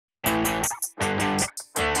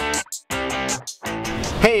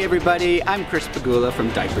Hey everybody, I'm Pegula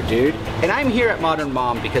from Diaper Dude, and I'm here at Modern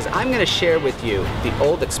Mom because I'm going to share with you the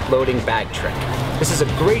old exploding bag trick. This is a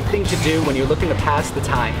great thing to do when you're looking to pass the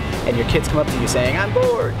time and your kids come up to you saying, I'm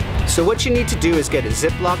bored. So what you need to do is get a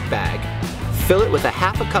ZIPLOCK bag, fill it with a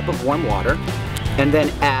half a cup of warm water, and then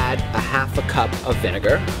add a half a cup of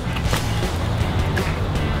vinegar.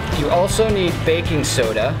 You also need baking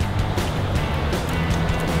soda,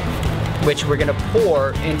 which we're going to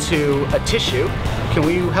pour into a tissue. Can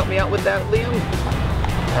you help me out with that, Liam?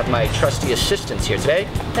 I have my trusty assistants here today.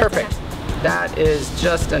 Perfect. That is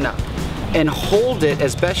just enough. And hold it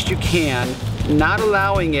as best you can, not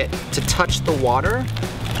allowing it to touch the water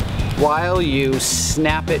while you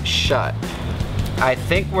snap it shut. I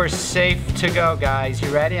think we're safe to go, guys.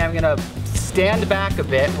 You ready? I'm gonna stand back a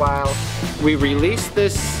bit while we release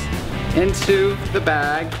this into the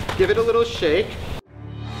bag. Give it a little shake.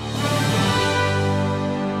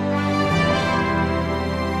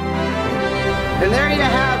 And there you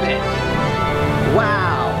have it.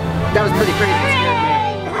 Wow, that was pretty crazy. It scared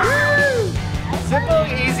me. Simple,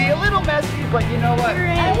 easy, a little messy, but you know what?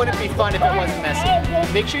 It wouldn't be fun if it wasn't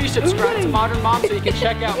messy. Make sure you subscribe to Modern Mom so you can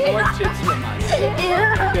check out more tips from us.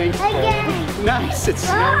 Thanks. Nice, it's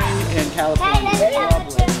snowing in California.